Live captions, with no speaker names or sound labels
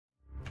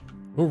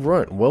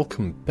Alright,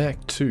 welcome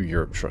back to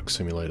Europe Truck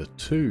Simulator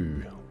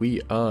 2.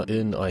 We are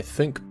in, I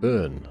think,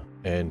 Bern,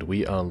 and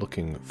we are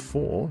looking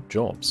for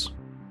jobs.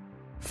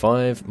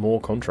 5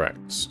 more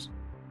contracts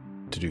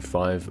to do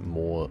 5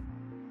 more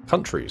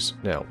countries.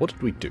 Now, what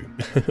did we do?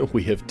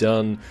 We have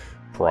done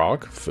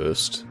Prague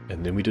first,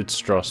 and then we did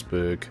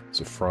Strasbourg,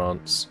 so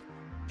France,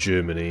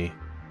 Germany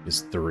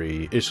is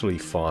 3, Italy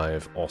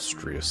 5,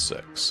 Austria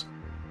 6.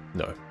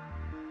 No,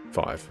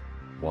 5.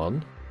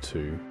 1,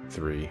 2,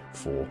 3,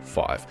 4,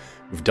 5.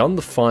 We've done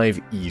the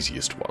 5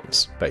 easiest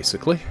ones,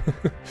 basically.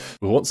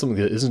 We want something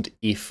that isn't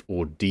F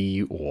or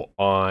D or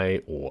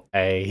I or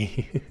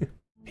A.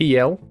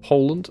 PL,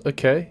 Poland,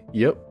 okay,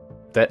 yep.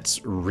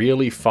 That's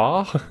really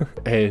far,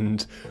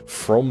 and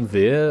from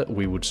there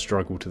we would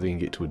struggle to then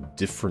get to a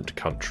different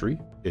country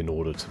in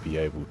order to be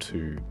able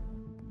to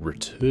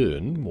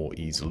return more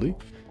easily.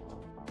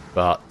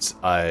 But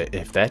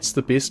if that's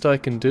the best I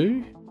can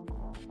do,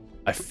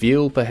 I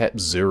feel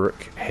perhaps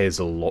Zurich has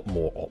a lot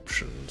more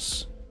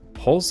options.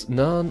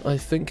 Poznan, I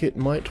think it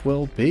might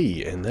well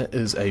be, and that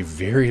is a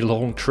very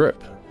long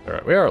trip.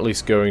 Alright, we are at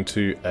least going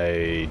to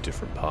a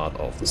different part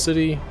of the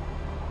city.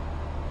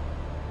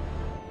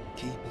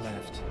 Keep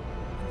left,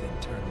 and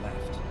then turn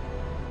left.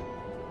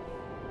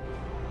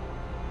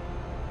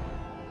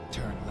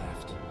 Turn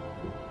left.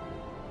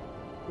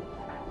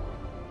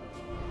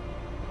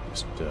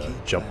 Just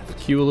jump the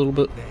queue a little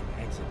bit. Then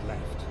exit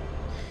left.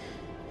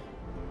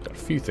 Got a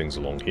few things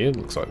along here.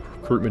 Looks like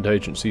recruitment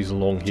agencies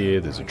along here.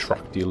 There's a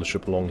truck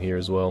dealership along here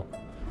as well.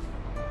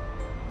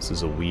 This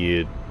is a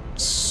weird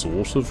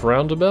sort of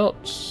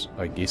roundabout,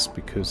 I guess,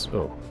 because...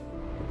 Oh.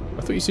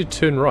 I thought you said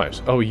turn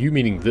right. Oh, are you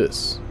meaning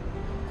this?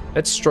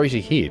 That's straight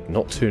ahead,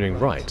 not turning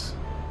right.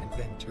 And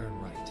then turn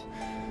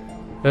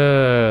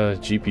right.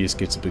 GPS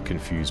gets a bit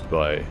confused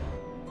by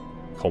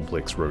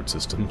complex road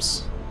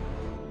systems.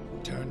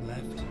 Turn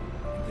left, and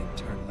then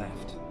turn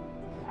left.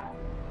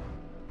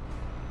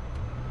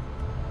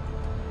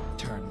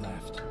 Turn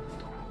left.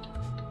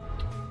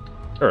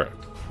 Alright,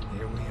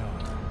 Here we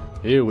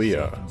are. here we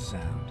Safe are. and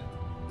sound.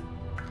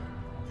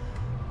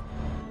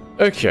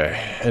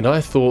 Okay, and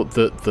I thought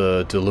that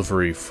the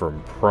delivery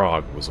from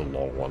Prague was a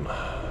long one.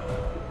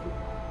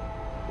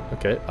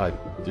 Okay, I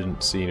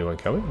didn't see anyone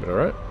coming, but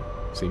alright.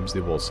 Seems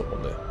there was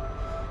someone there.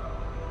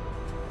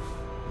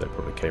 They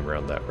probably came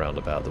around that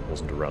roundabout that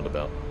wasn't a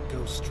roundabout.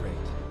 Go straight.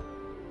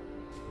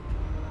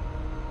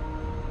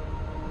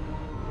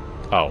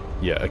 Oh,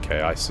 yeah, okay,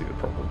 I see the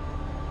problem.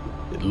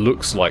 It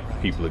looks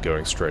like people are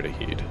going straight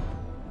ahead,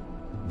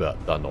 but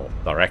they're not.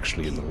 They're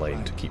actually in the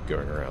lane to keep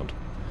going around.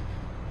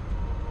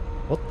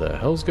 What the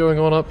hell's going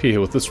on up here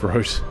with this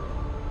road?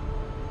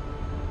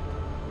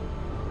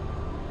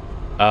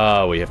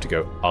 Ah, we have to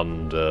go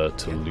under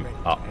to loop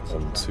up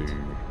onto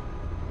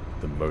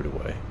the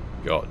motorway.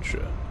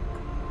 Gotcha.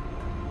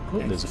 Oh,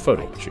 there's a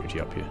photo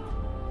opportunity up here.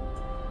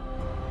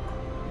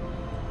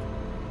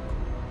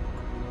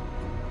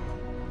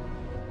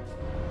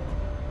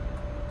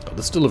 Oh,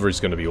 this delivery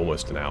is going to be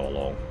almost an hour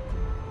long.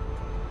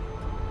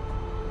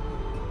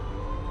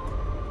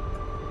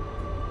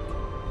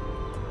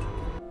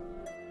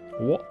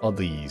 What are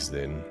these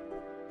then?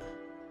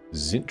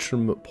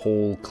 Zentrum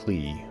Paul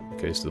Klee.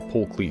 Okay, so the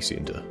Paul Klee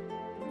Center.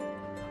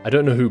 I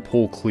don't know who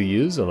Paul Klee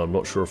is, and I'm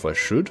not sure if I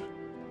should.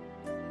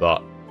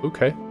 But,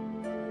 okay.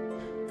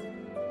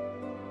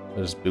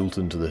 That is built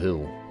into the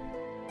hill.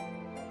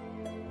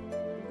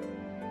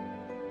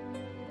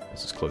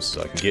 That's as close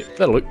as I can get.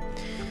 That'll look.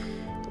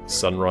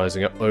 Sun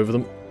rising up over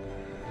them.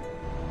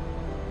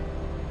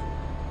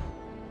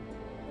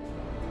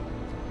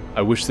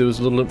 I wish there was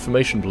a little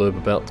information blurb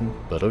about them,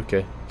 but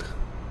okay.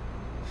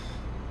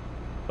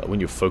 But when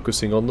you're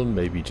focusing on them,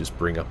 maybe just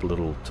bring up a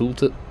little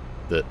tooltip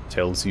that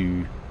tells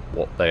you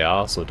what they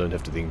are, so I don't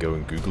have to then go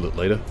and Google it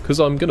later, because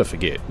I'm gonna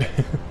forget.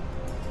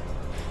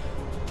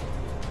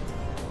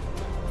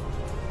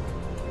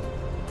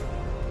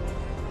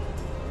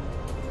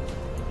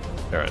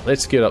 Alright,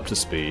 let's get up to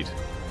speed.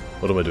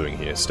 What am I doing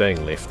here?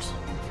 Staying left.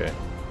 Okay.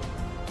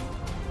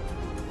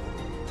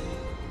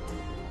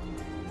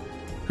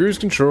 Cruise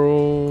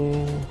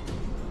control.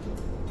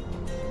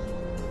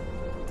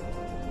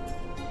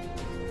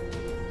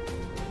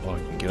 Oh, I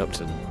can get up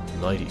to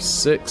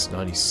 96,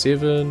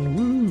 97,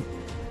 woo!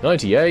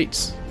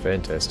 98!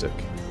 Fantastic.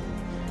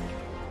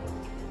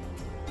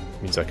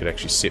 Means I could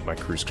actually set my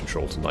cruise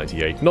control to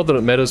 98. Not that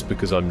it matters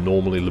because I'm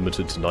normally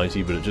limited to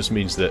 90, but it just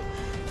means that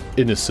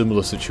in a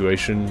similar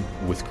situation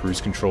with cruise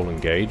control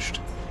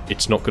engaged,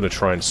 it's not going to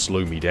try and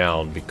slow me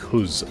down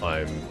because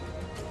I'm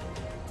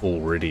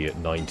already at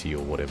 90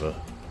 or whatever.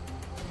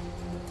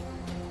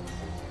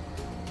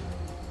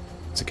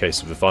 It's a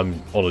case of if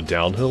I'm on a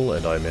downhill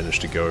and I manage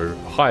to go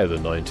higher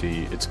than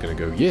 90, it's going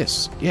to go,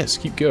 yes, yes,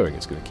 keep going.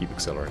 It's going to keep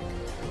accelerating.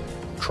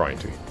 Trying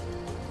to.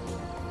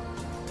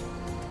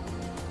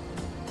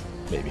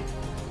 Maybe.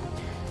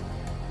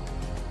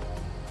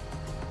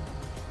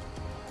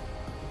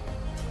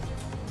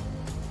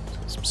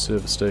 Some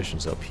service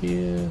stations up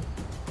here.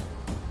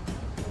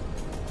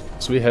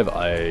 So we have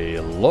a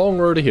long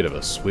road ahead of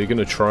us. We're going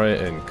to try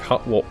and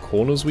cut what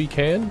corners we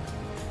can.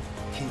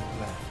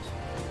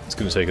 It's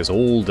going to take us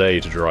all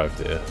day to drive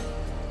there.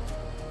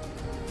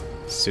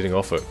 Setting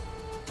off at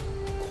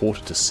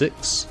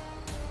 5:45.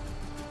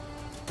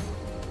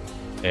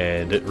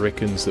 And it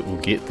reckons that we'll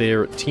get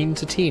there at 10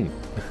 to 10.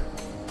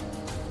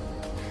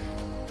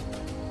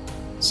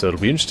 So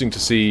it'll be interesting to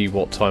see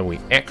what time we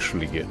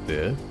actually get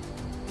there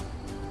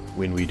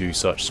when we do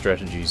such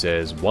strategies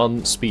as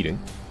 1, speeding,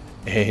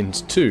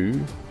 and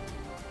 2,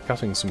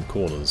 cutting some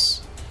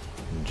corners.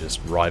 And just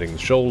riding the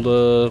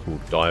shoulder,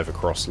 we'll dive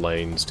across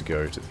lanes to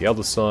go to the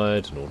other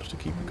side in order to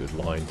keep a good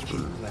line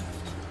through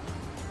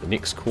the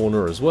next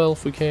corner as well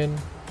if we can.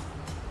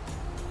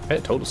 Hey,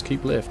 it told us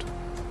keep left.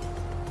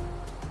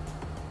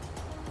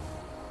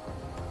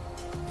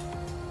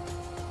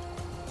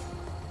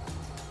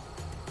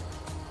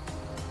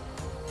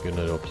 Going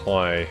to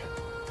apply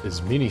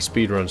as many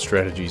speedrun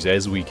strategies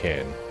as we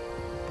can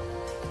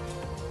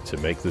to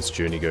make this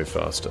journey go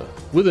faster,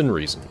 within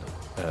reason.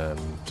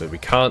 So we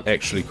can't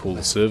actually call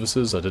the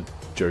services. I did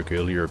joke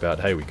earlier about,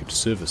 hey, we could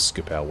service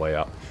skip our way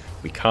up.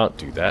 We can't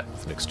do that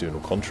with an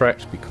external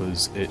contract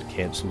because it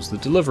cancels the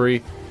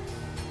delivery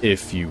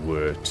if you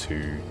were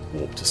to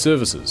warp to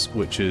services,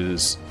 which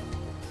is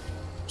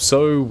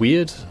so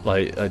weird.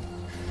 Like, it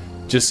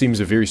just seems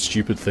a very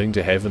stupid thing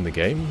to have in the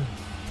game.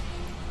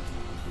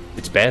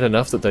 It's bad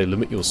enough that they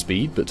limit your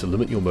speed, but to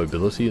limit your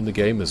mobility in the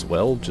game as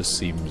well just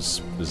seems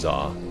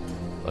bizarre.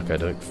 Like, I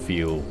don't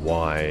feel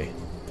why...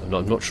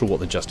 I'm not sure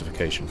what the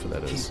justification for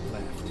that is.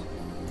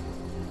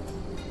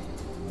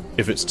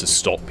 If it's to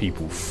stop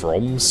people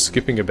from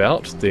skipping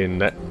about, then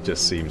that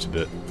just seems a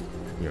bit...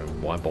 you know,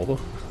 why bother?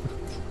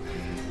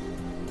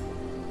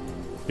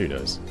 Who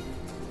knows?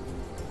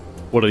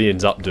 What it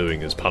ends up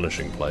doing is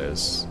punishing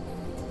players,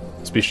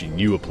 especially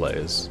newer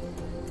players,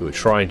 who are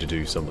trying to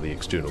do some of the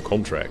external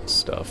contract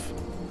stuff.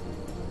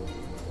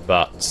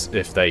 But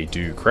if they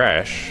do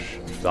crash,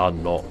 if they're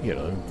not, you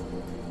know,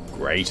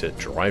 great at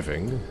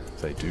driving,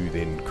 if they do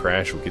then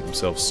crash or get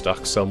themselves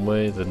stuck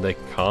somewhere, then they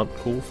can't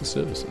call for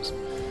services.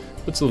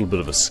 Puts a little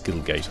bit of a skill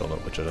gate on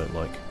it, which I don't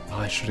like. Oh,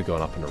 I should have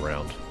gone up and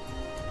around.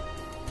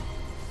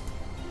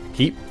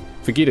 Keep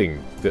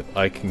forgetting that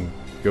I can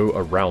go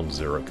around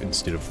Zurich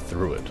instead of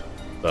through it,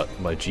 but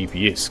my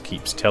GPS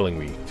keeps telling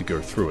me to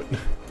go through it.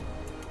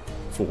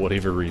 For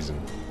whatever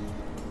reason.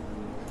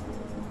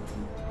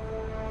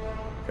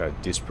 I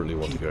desperately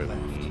want to go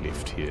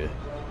left here,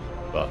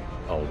 but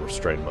I'll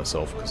restrain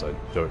myself because I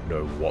don't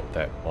know what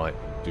that might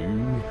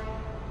do.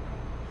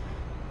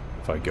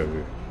 If I go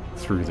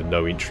through the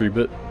no entry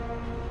bit,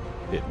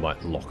 it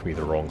might lock me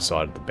the wrong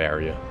side of the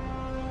barrier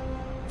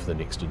for the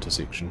next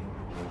intersection.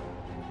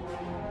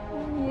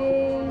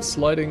 Whoa,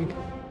 sliding.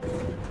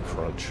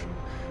 Crunch.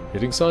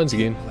 Hitting signs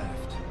again.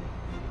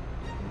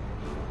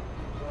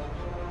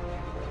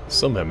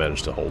 Somehow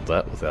managed to hold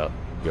that without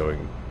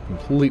going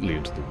completely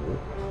into the wall.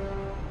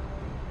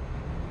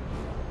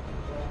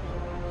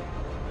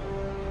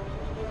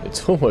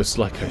 It's almost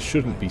like I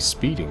shouldn't be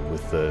speeding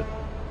with the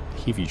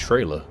heavy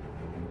trailer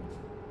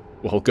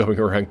while going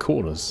around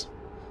corners.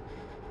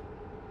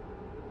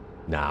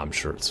 Nah, I'm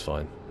sure it's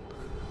fine.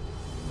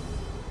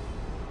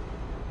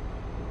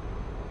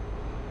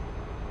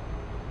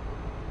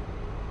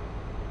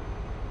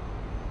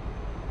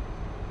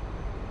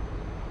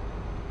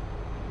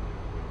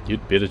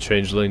 You'd better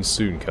change lanes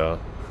soon, car.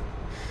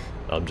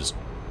 I'm just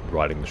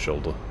riding the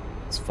shoulder.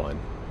 It's fine.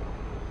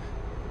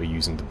 We're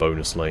using the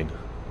bonus lane.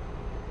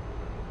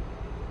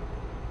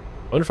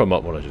 I wonder if I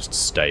might want to just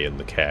stay in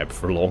the cab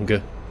for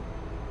longer.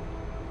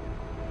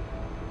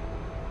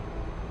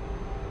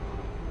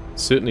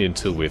 Certainly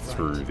until we're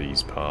through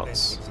these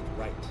parts.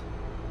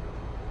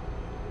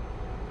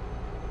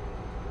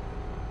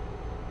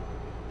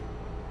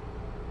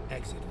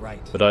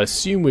 But I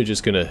assume we're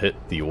just going to hit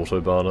the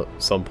autobahn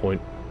at some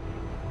point.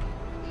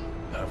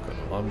 I've got an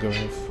alarm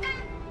going off.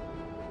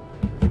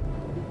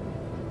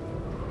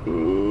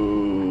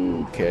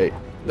 Okay,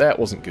 that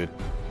wasn't good.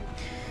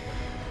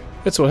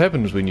 That's what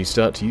happens when you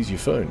start to use your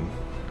phone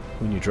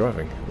when you're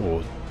driving,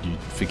 or you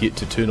forget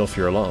to turn off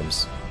your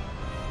alarms.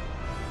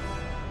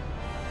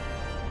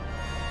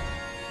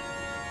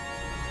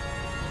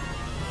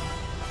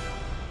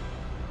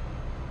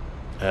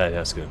 Now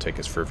it's going to take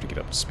us forever to get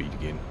up to speed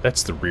again.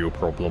 That's the real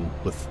problem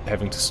with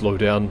having to slow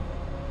down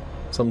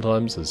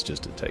sometimes, is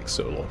just it takes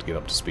so long to get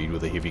up to speed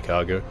with a heavy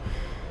cargo.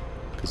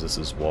 Because this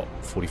is, what,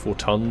 44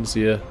 tons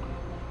here?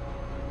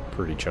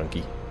 Pretty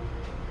chunky.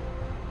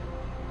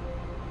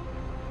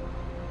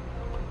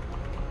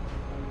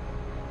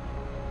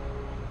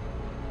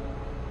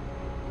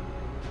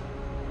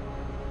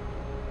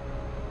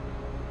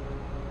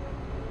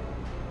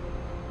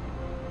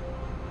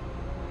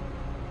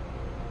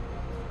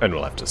 And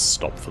we'll have to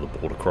stop for the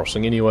border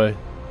crossing anyway.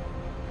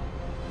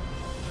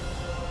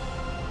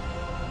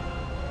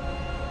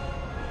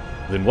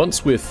 Then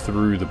once we're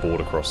through the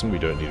border crossing, we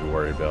don't need to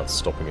worry about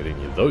stopping at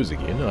any of those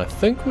again. I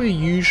think we're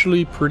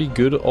usually pretty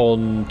good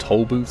on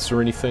toll booths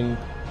or anything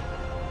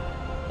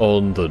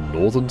on the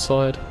northern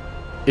side.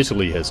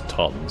 Italy has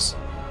tons,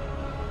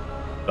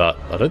 but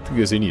I don't think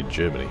there's any in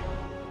Germany.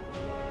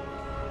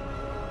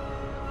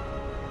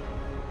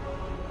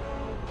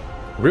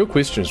 Real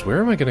question is,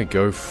 where am I going to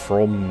go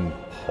from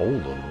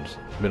Poland?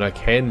 I mean, I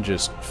can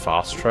just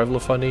fast travel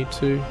if I need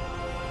to.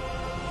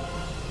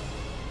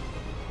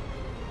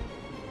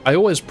 I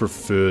always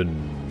prefer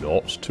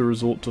not to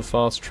resort to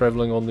fast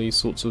traveling on these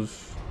sorts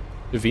of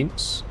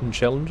events and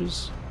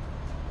challenges,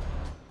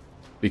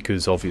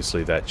 because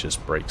obviously that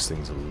just breaks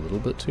things a little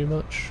bit too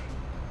much.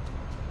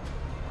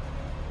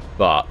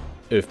 But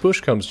if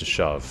push comes to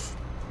shove,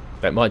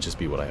 that might just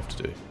be what I have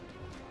to do.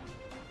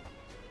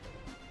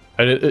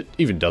 And it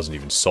even doesn't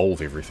even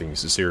solve everything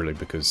necessarily,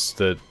 because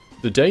the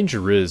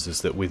danger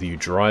is that whether you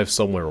drive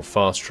somewhere or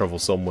fast travel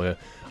somewhere,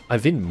 I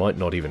then might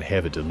not even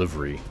have a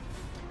delivery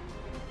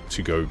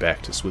to go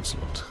back to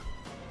Switzerland.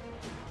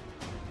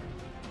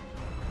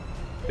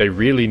 They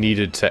really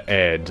needed to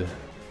add...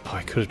 Oh,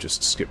 I could have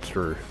just skipped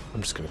through.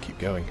 I'm just going to keep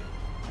going.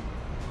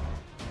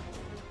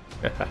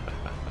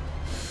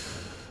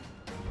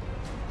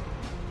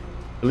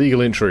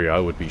 Illegal entry, I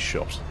would be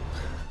shot.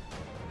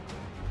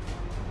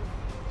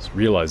 Just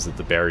realised that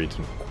the barrier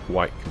didn't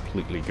quite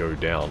completely go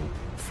down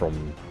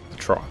from the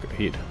truck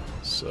ahead.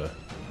 So,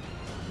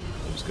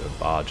 we're just going to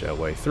barge our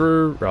way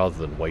through rather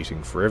than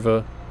waiting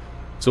forever.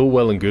 It's all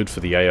well and good for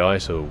the AI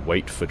to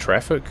wait for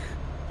traffic,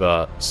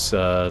 but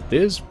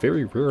there's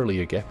very rarely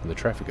a gap in the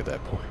traffic at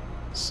that point.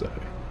 So,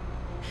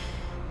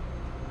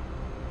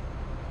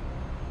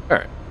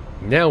 alright,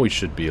 now we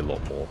should be a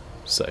lot more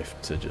safe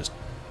to just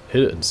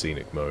hit it in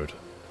scenic mode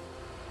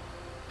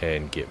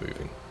and get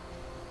moving.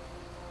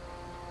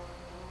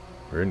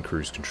 We're in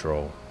cruise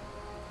control.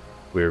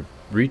 We're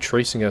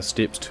retracing our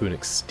steps to an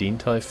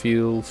extent, I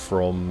feel,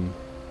 from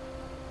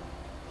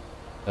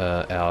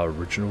our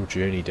original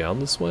journey down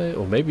this way,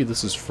 or maybe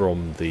this is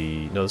from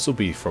the... No, this will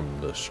be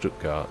from the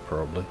Stuttgart,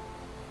 probably.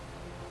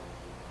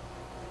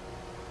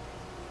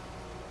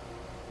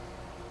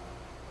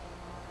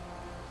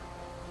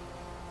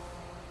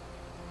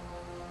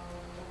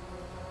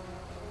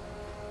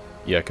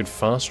 Yeah, I could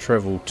fast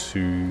travel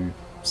to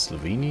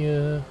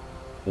Slovenia,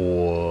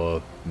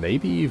 or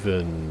maybe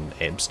even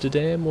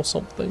Amsterdam or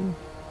something.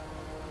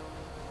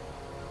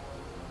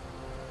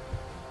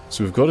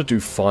 So we've got to do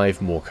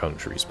 5 more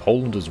countries.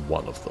 Poland is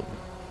one of them.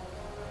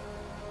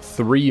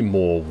 3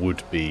 more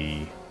would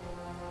be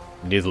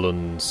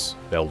Netherlands,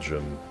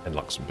 Belgium, and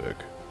Luxembourg.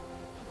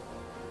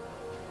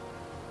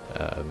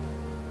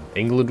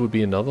 England would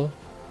be another,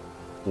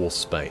 or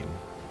Spain.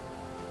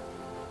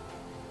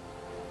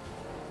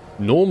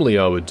 Normally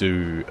I would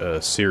do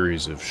a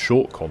series of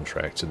short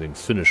contracts and then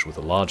finish with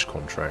a large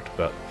contract,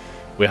 but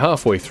we're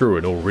halfway through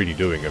and already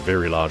doing a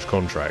very large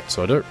contract,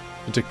 so I don't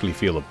particularly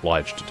feel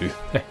obliged to do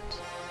that.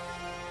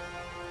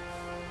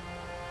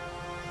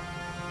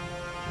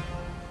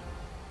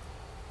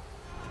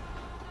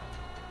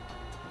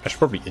 I should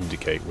probably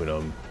indicate when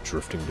I'm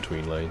drifting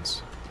between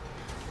lanes.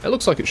 It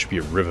looks like it should be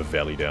a river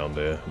valley down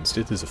there.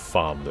 Instead there's a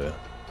farm there.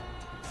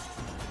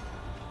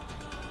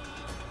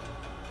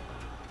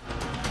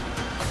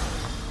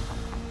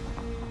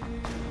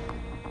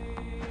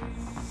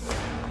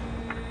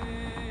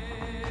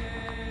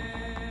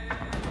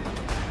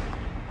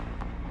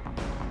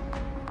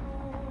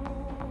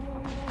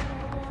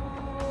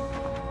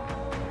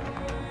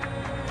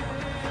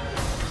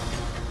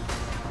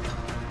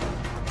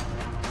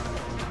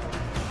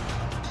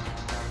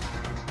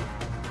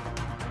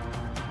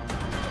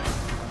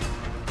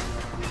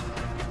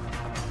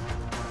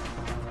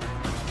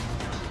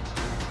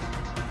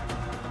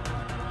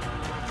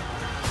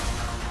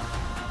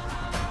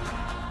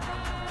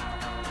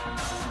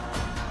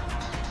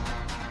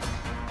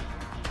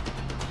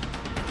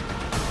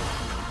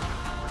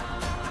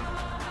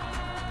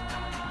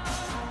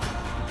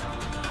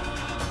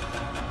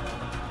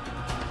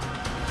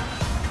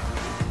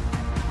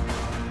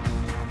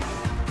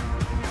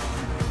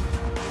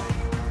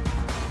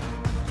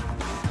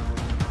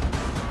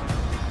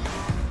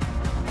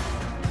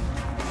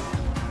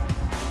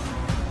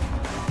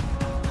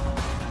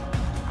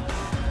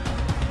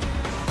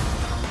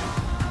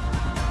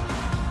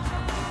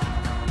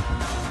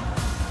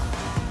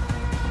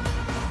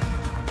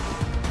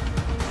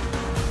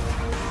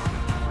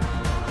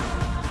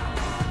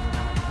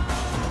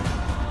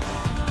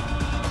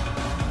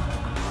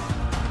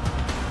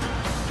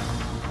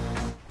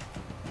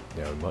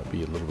 Might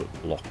be a little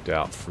bit blocked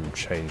out from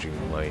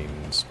changing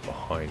lanes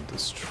behind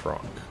this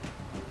truck.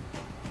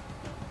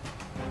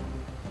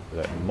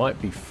 That might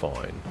be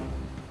fine.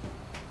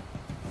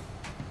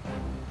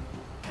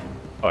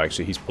 Oh,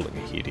 actually he's pulling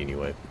ahead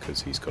anyway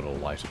because he's got a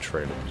lighter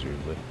trailer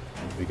presumably.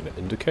 We're going to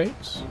indicate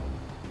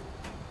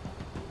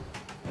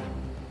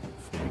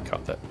before we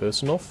cut that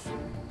person off.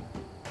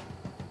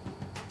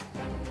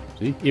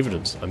 See?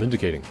 Evidence. I'm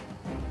indicating.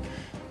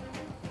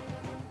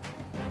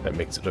 That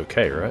makes it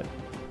okay, right?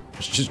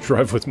 I should just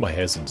drive with my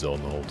hazards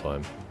on the whole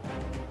time.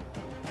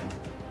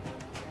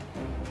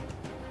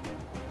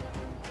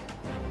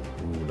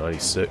 Ooh,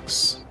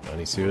 96,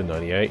 97,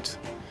 98.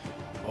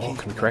 Oh,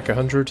 can we crack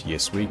 100?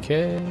 Yes, we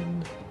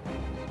can.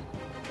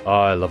 Oh,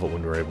 I love it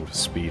when we're able to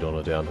speed on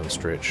a downhill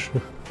stretch.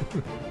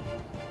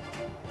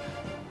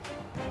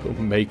 We'll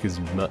make as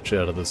much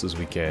out of this as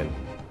we can.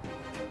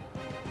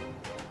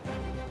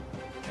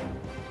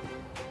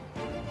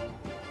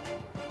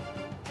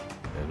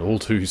 all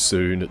too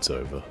soon it's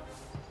over.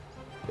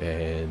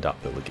 And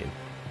uphill again.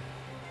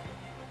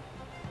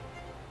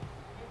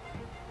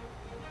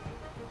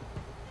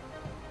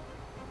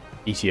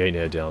 ETA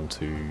now down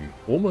to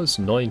almost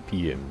 9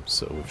 PM,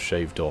 so we've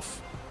shaved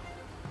off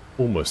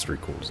almost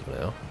 3/4 of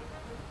an hour.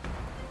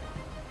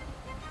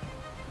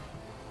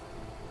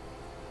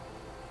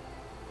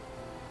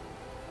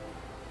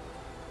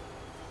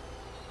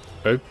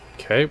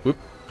 Okay, whoop.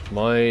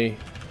 My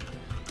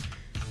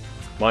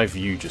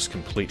view just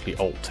completely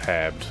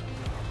alt-tabbed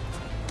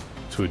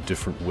to a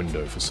different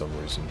window for some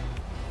reason.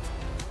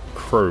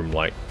 Chrome,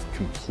 like,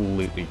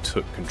 completely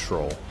took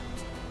control.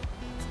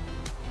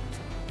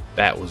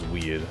 That was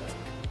weird.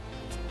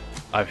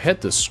 I've had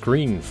the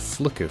screen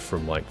flicker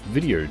from, like,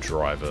 video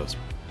driver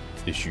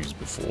issues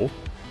before.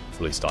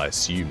 At least I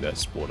assume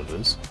that's what it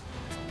is.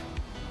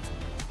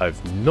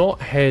 I've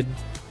not had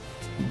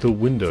the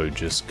window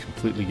just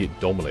completely get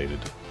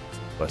dominated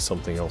by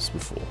something else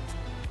before.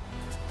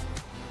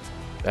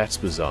 That's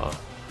bizarre.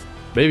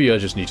 Maybe I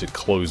just need to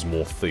close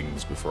more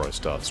things before I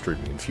start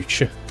streaming in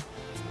future.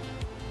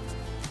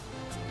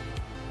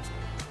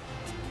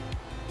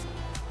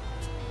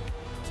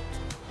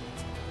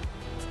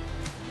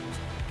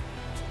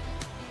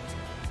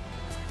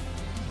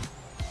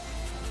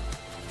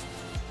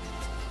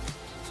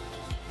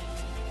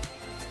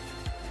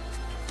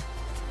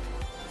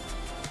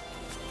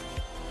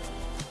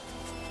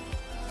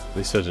 At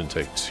least I didn't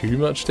take too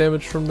much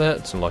damage from that.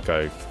 It's not like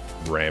I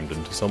rammed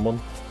into someone.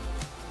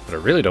 But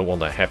I really don't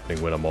want that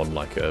happening when I'm on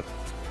like a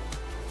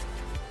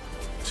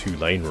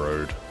 2-lane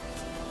road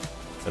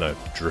and I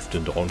drift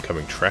into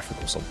oncoming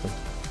traffic or something.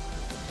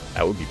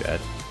 That would be bad.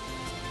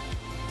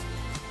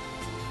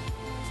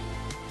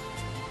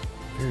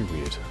 Very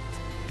weird.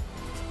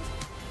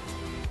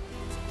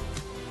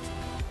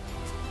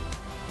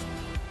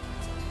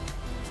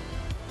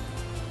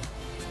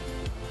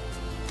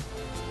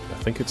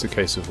 I think it's a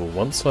case of, well,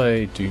 once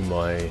I do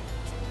my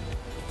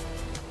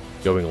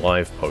going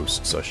live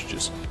posts, I should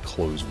just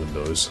close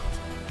Windows.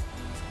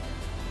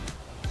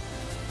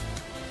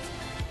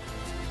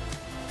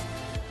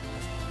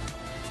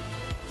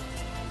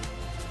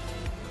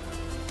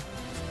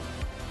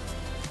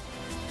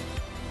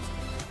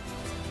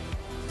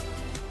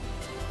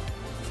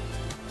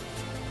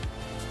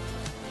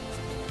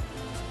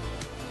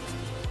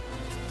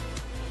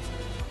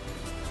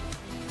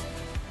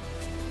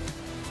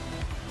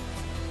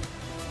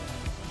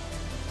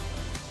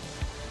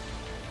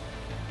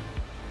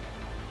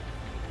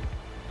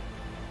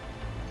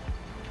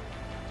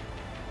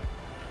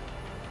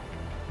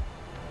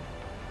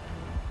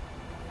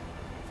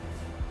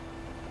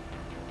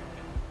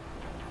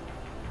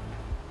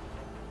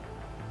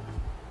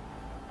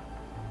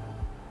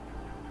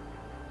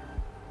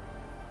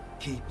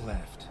 Keep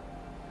left.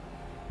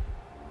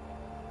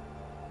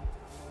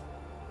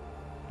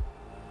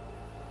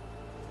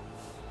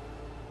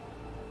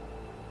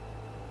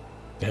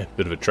 Yeah,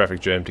 bit of a traffic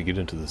jam to get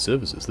into the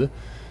services there.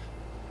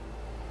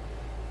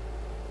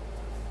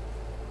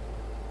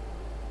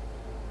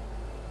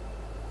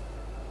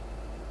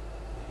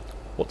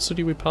 What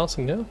city are we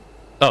passing now?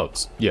 Oh,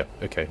 it's, yeah,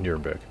 okay,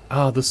 Nuremberg.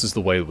 Ah, this is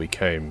the way that we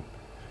came,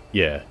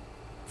 yeah,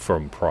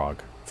 from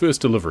Prague. First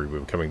delivery, we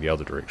were coming the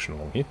other direction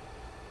along here.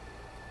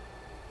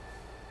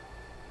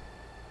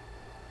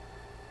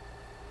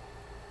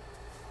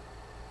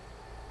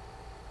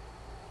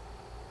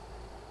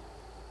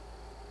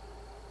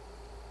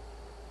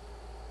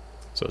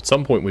 So at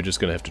some point we're just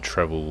going to have to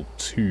travel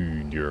to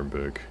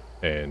Nuremberg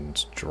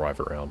and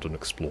drive around and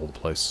explore the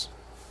place.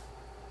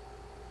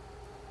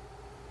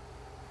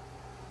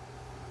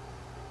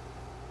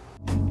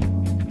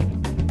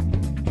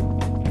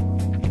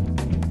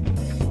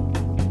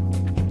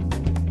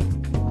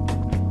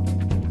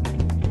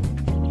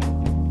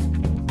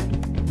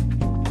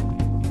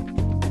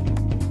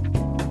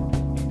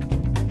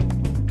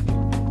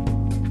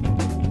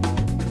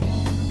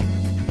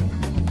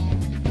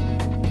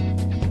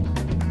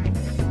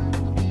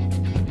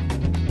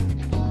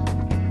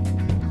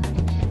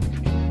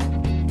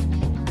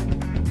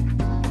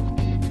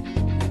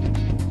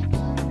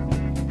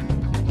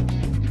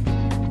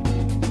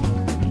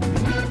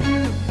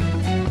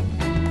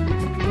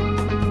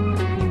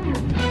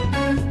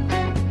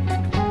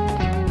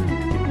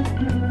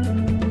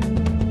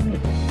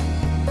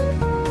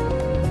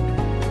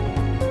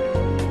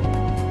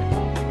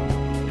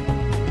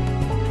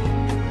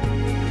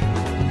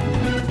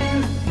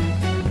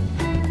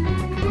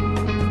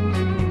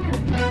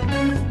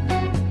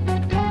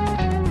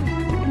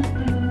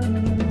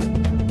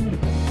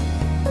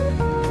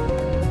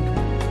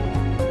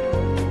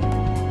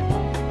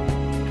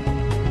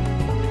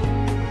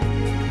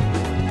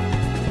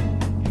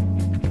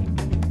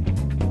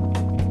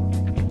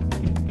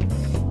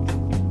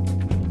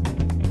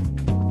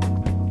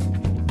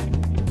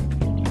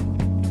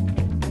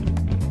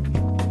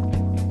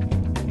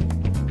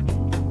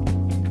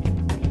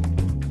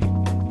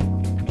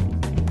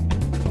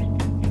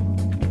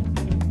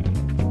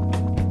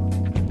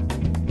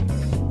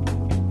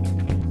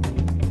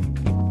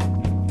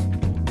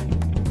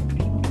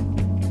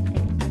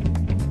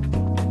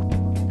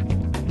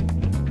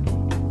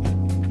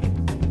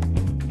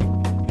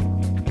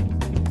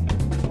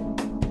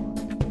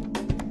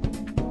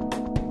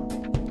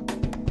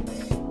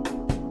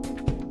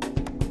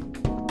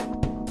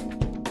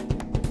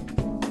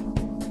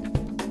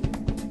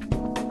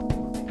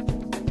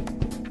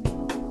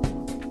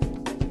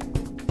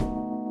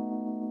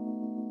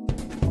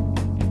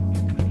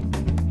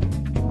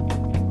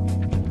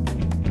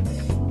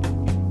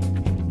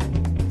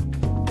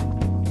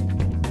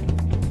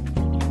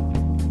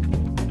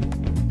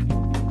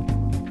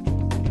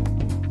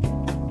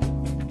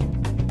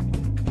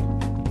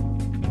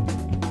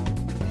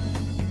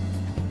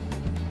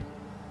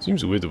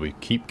 Seems weird that we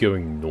keep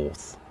going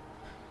north.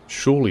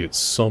 Surely at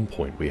some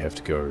point we have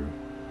to go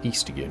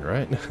east again,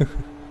 right?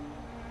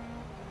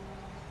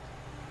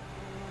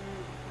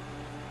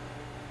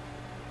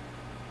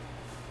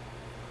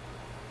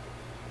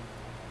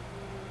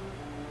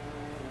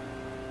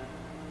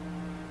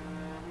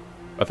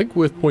 I think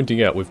worth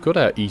pointing out, we've got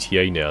our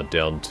ETA now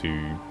down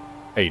to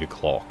 8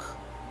 o'clock,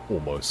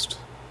 almost.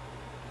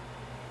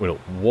 When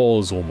it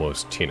was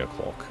almost 10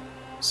 o'clock,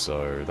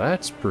 so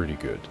that's pretty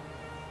good.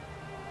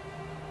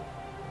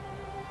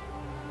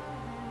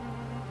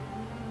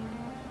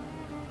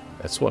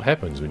 That's what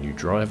happens when you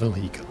drive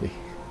illegally.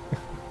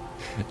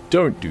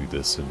 Don't do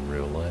this in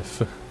real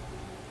life.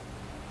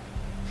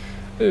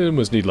 I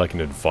almost need like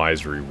an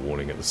advisory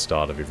warning at the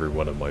start of every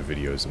one of my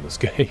videos in this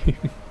game.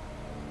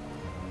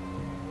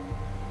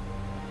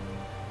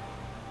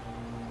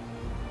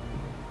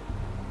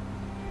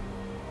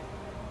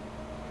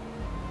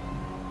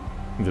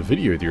 The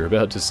video that you're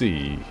about to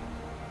see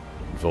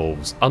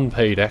involves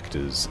unpaid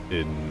actors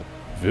in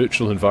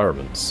virtual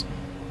environments.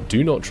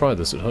 Do not try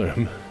this at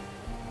home.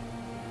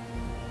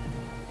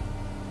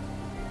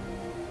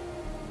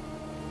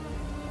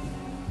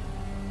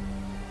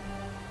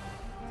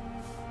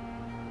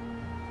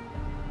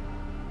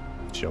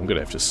 Gee, I'm gonna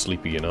have to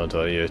sleep again, aren't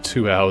I? Yeah,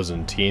 2 hours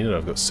and 10 and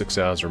I've got 6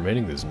 hours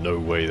remaining. There's no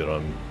way that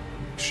I'm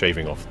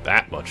shaving off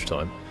that much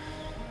time.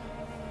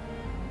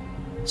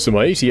 So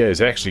my ETA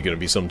is actually going to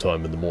be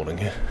sometime in the morning.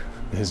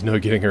 There's no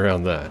getting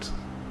around that.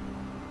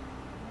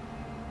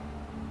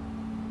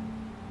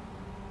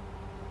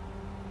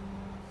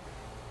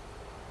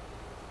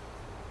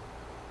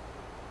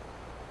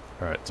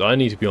 Alright, so I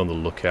need to be on the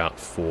lookout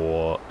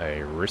for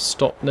a rest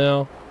stop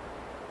now.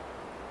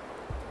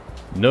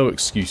 No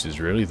excuses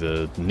really.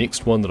 The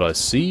next one that I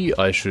see,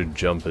 I should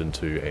jump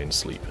into and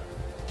sleep.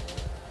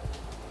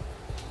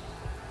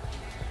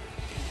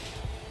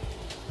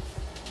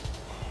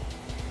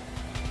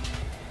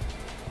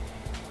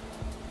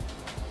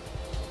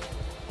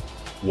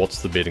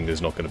 What's the betting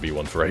there's not going to be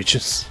one for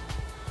ages?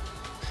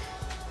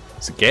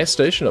 It's a gas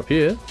station up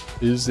here.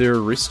 Is there a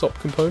rest stop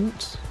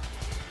component?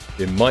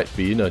 There might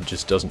be, and it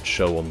just doesn't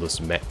show on this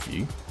map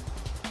view.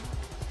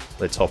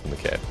 Let's hop in the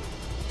cab.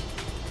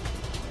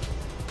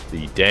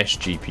 The dash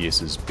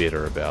GPS is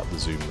better about the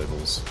zoom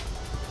levels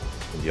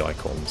and the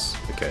icons.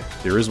 Okay,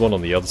 there is one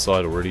on the other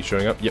side already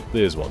showing up. Yep,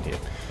 there's one here.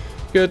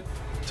 Good.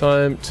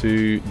 Time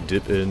to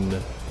dip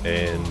in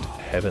and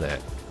have a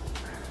nap.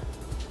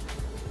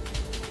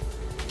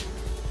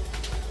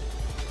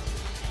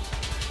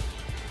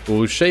 Well,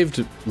 we've shaved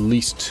at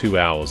least 2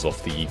 hours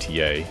off the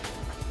ETA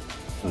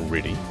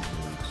already.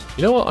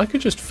 You know what? I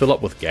could just fill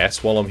up with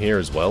gas while I'm here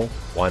as well.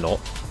 Why not?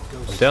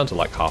 I'm down to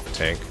like half a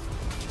tank,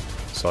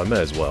 so I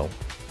may as well.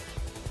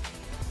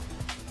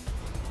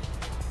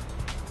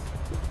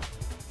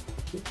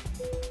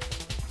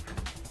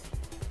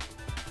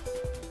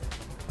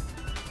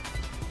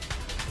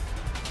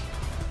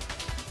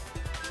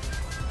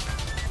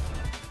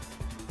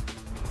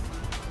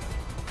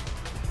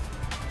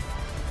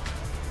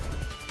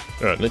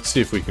 Alright, let's see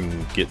if we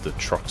can get the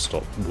truck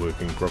stop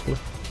working properly.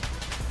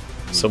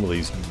 Some of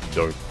these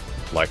don't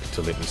like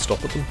to let me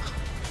stop at them.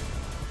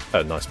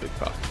 Oh, nice big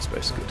parking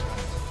space, good.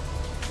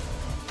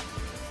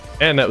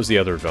 And that was the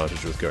other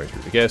advantage with going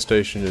through the gas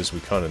station, is we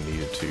kind of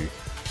needed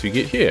to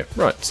get here.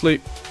 Right,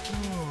 sleep.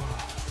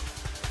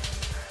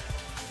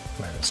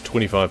 It's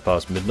 25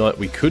 past midnight.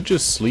 We could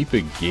just sleep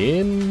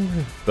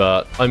again,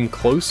 but I'm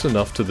close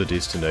enough to the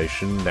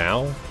destination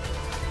now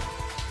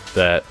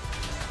that...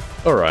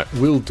 Alright,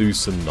 we'll do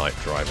some night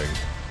driving.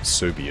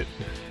 So be it.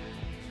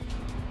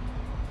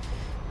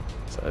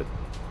 So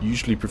I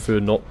usually prefer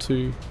not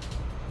to.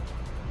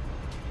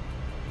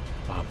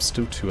 Oh, I'm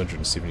still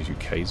 272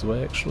 k's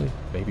away, actually.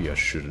 Maybe I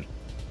should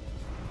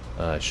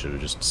have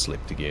just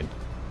slept again.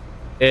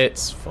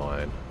 It's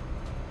fine.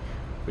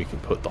 We can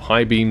put the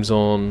high beams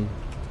on.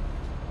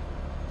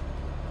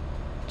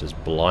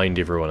 Just blind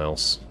everyone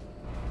else.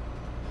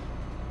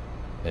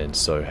 And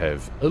so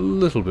have a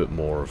little bit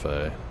more of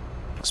a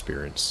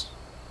experience.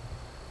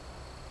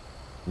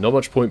 Not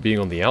much point being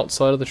on the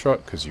outside of the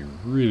truck because you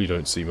really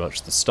don't see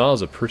much. The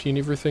stars are pretty and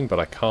everything, but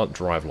I can't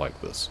drive like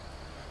this.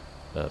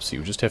 So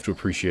you just have to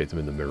appreciate them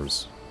in the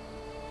mirrors.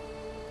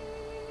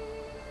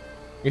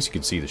 I guess you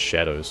can see the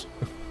shadows.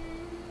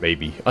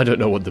 Maybe. I don't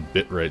know what the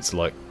bitrate's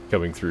like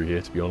coming through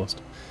here, to be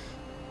honest.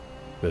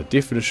 The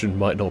definition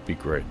might not be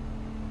great.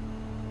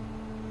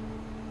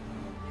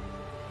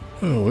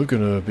 Oh, we're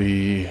gonna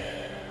be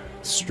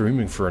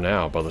streaming for an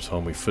hour by the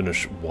time we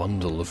finish one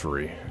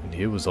delivery. And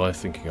here was I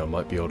thinking I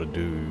might be able to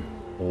do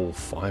all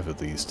 5 of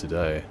these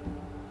today.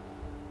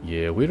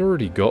 Yeah, we'd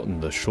already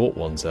gotten the short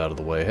ones out of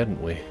the way, hadn't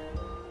we?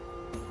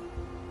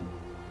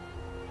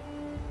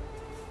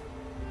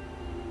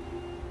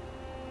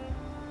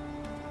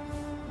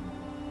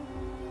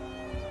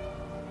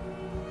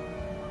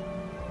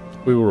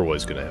 We were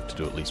always going to have to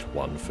do at least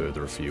one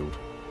further afield.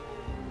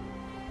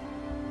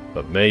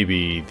 But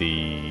maybe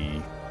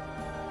the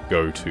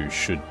go-to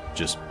should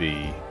just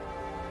be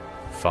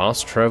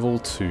fast travel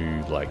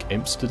to, like,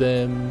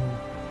 Amsterdam.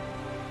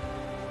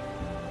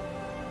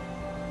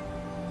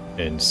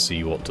 and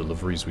see what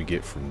deliveries we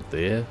get from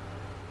there.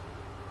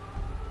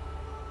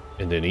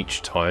 And then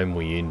each time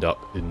we end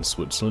up in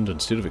Switzerland,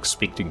 instead of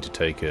expecting to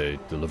take a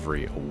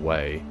delivery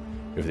away,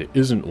 if there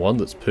isn't one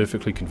that's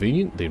perfectly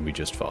convenient, then we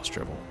just fast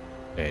travel.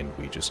 And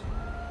we just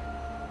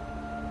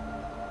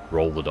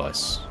roll the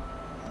dice.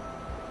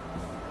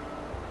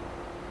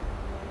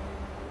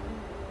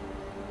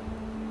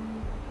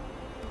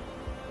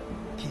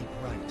 Keep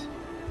right,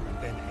 and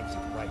then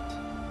exit right.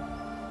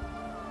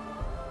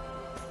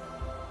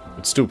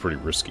 It's still pretty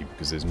risky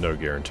because there's no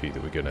guarantee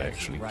that we're going to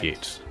actually right.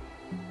 get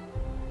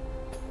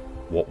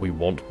what we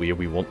want, where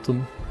we want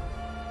them.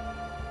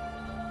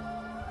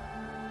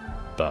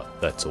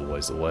 But that's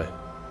always the way.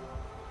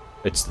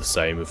 It's the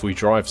same if we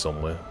drive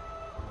somewhere.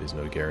 There's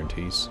no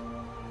guarantees.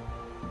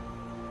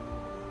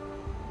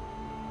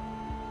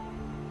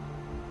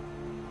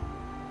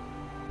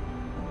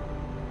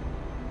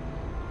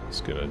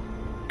 Just gonna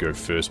go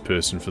first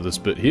person for this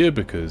bit here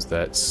because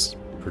that's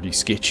pretty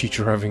sketchy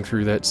driving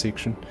through that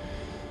section.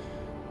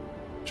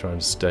 Trying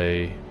to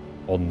stay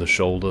on the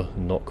shoulder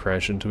and not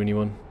crash into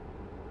anyone.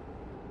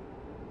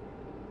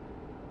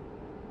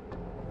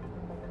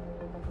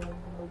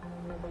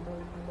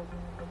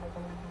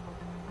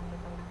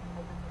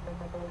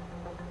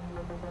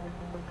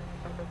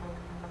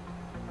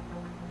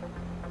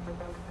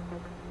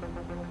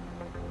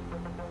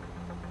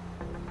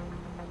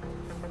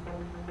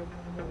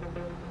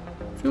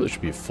 I feel it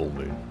should be a full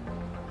moon.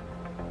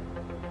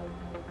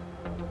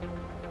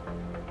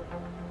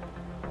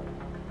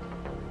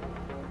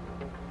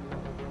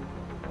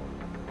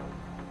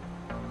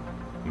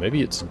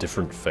 Maybe it's a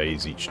different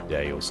phase each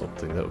day or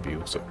something. That would be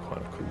also kind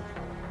of cool.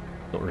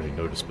 Not really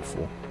noticed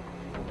before.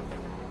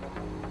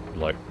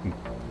 Like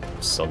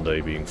Sunday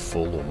being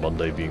full or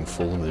Monday being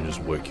full and then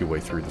just work your way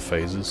through the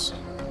phases.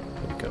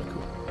 That'd be kind of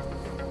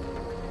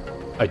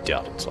cool. I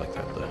doubt it's like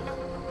that though.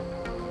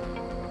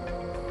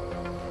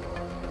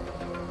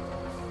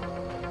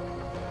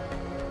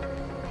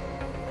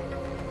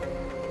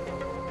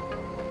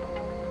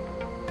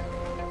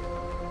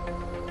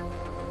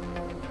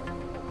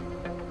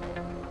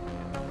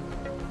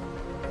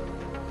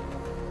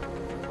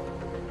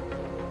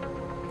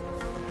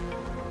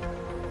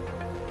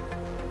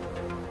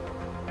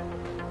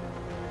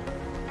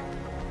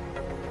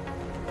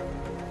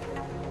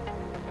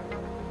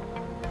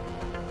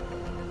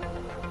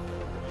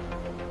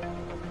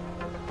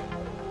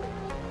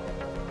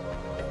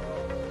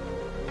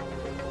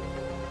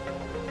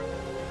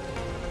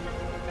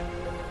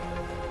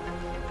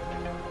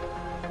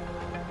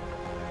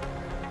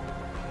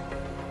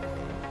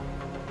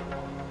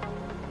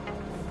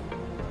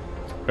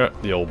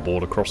 The old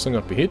border crossing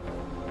up ahead.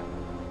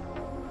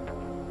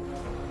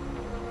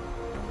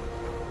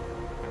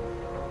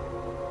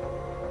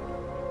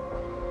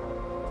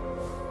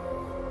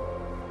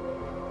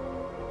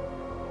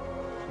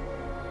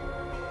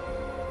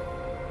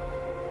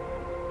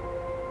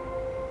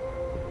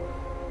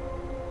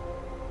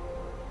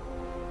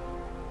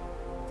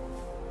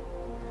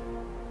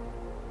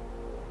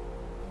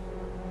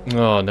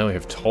 Oh, now we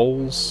have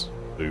tolls.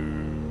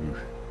 Boo.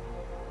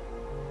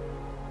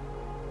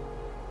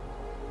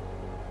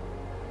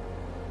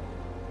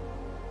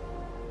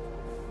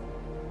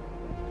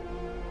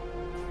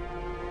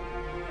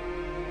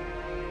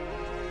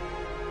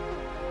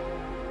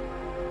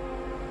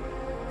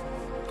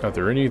 Are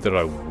there any that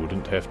I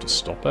wouldn't have to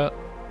stop at?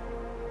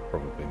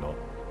 Probably not.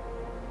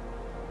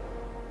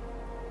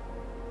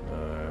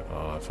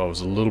 No, if I was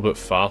a little bit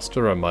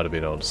faster, I might have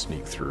been able to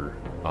sneak through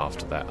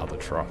after that other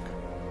truck.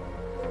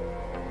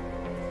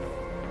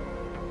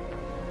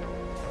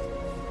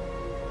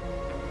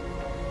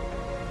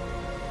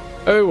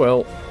 Oh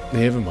well,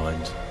 never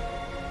mind.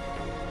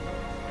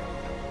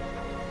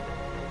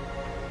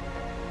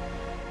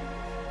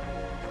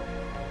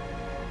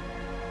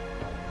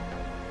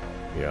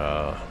 We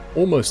are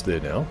almost there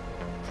now.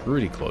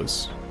 Pretty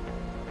close.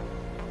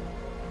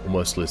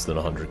 Almost less than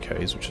 100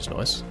 Ks, which is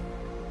nice.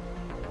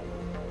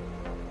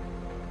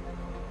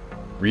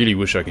 Really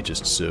wish I could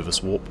just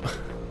service warp.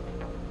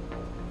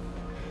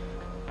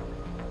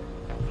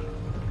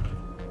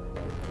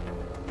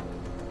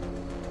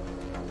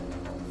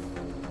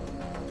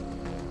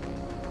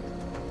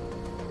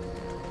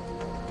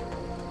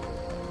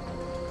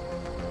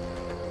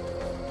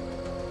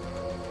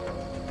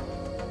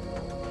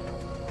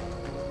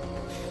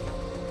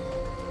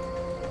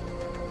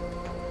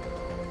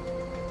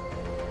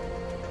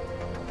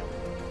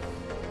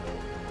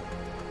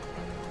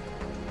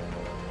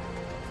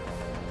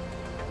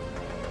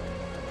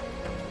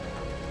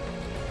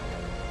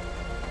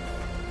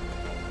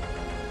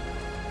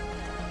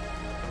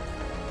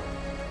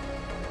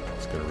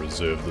 Going to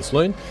reserve this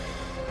lane.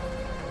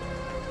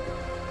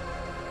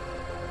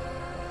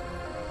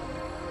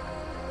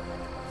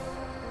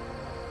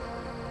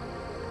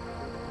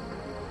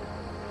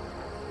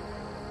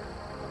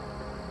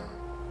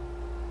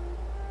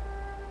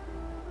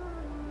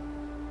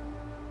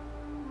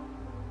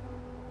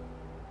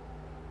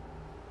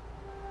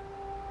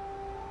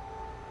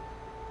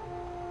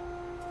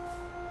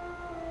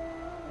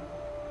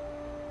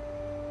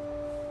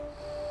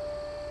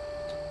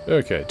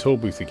 Okay, toll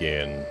booth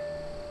again.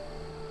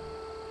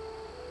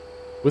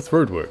 With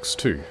roadworks,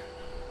 too.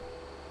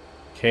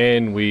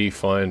 Can we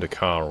find a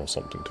car or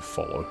something to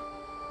follow?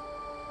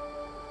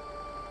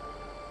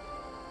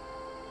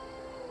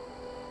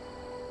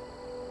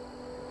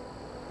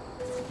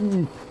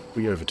 Ooh,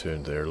 we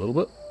overturned there a little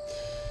bit.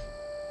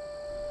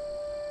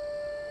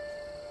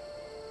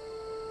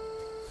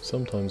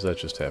 Sometimes that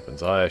just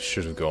happens. I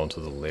should have gone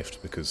to the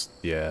left because,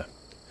 yeah,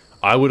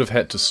 I would have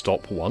had to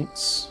stop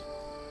once,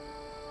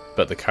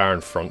 but the car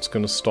in front's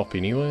going to stop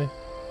anyway.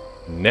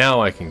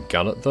 Now I can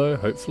gun it though,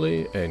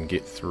 hopefully, and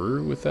get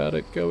through without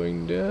it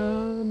going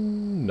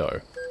down.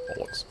 No.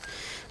 Bollocks.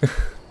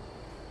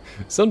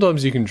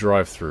 Sometimes you can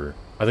drive through.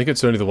 I think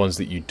it's only the ones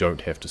that you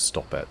don't have to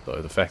stop at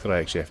though. The fact that I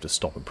actually have to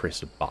stop and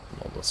press a button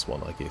on this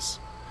one, I guess.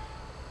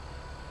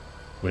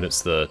 When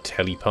it's the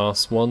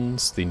telepass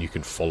ones, then you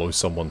can follow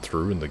someone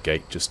through and the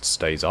gate just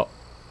stays up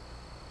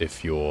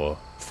if you're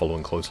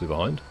following closely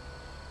behind.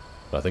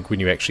 But I think when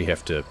you actually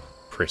have to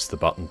press the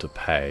button to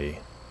pay,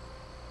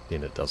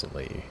 then it doesn't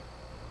let you.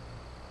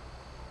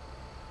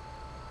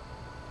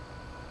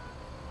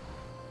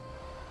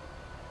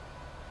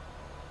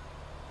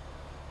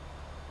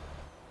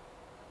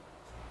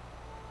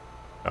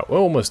 Oh, we're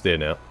almost there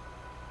now.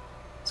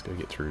 Let's go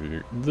get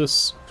through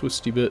this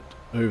twisty bit,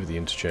 over the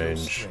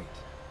interchange,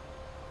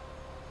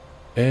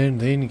 and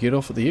then get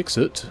off at the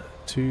exit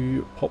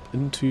to pop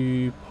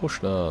into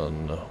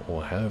Poznan,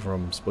 or however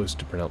I'm supposed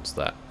to pronounce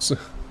that.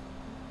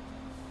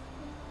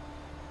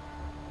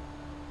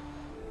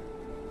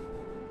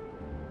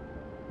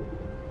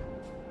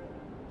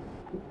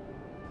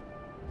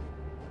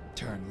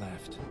 Turn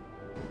left.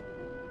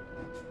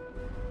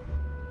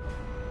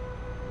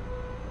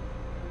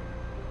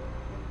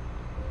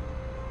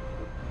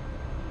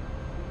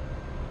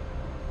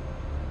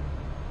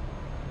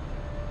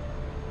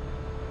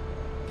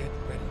 Get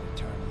ready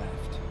to turn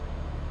left.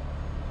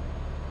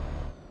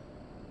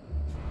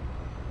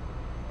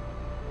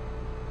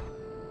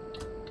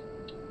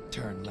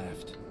 Turn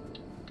left.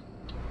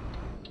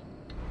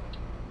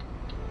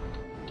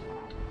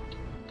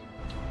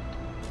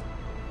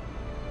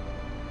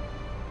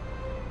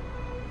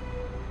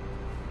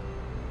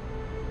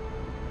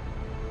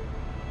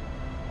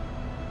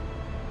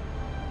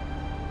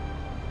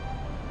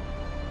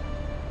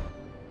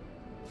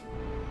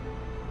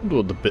 I wonder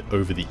what the bit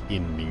over the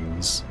N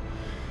means.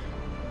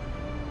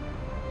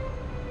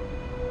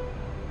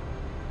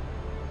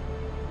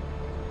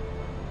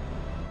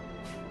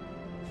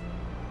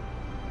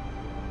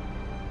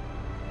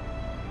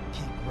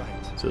 Keep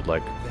right. Is it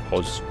like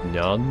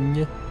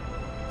Poznan?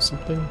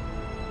 Something?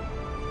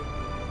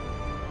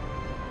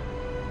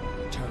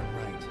 Turn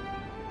right.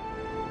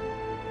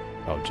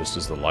 Oh, just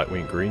as the light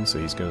went green, so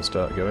he's going to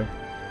start going.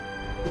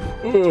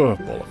 Oh,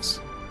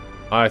 bollocks.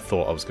 I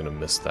thought I was going to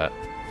miss that.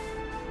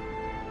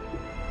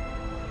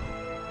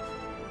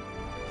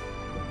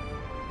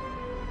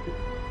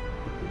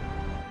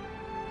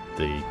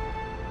 The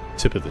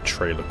tip of the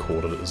trailer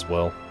caught it as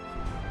well.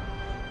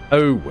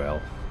 Oh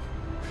well.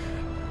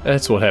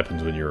 That's what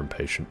happens when you're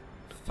impatient.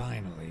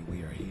 Finally,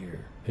 we are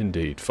here.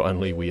 Indeed,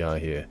 finally we are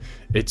here.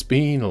 It's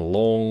been a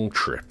long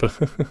trip.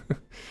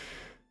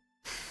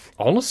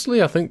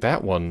 Honestly, I think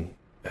that one,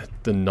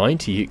 the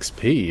 90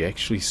 XP,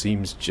 actually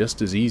seems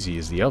just as easy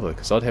as the other,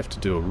 because I'd have to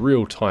do a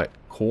real tight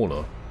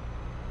corner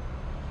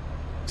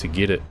to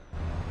get it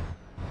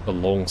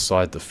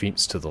alongside the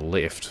fence to the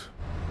left.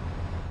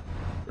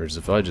 Whereas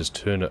if I just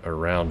turn it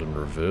around and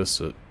reverse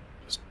it,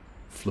 just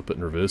flip it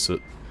and reverse it,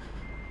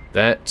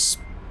 that's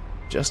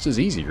just as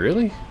easy,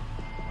 really.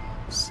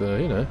 So,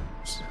 you know,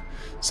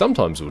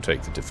 sometimes we'll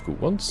take the difficult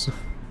ones.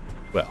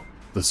 Well,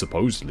 the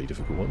supposedly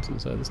difficult ones, and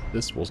so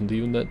this wasn't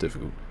even that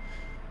difficult.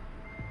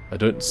 I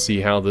don't see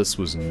how this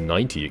was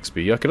 90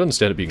 XP. I could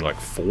understand it being like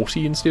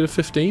 40 instead of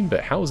 15,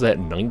 but how is that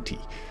 90?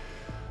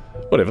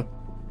 Whatever.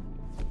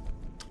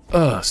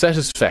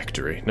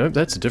 Satisfactory. Nope,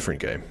 that's a different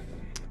game.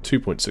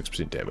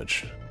 2.6%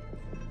 damage.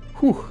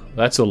 Whew,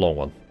 that's a long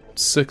one.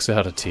 6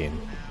 out of 10.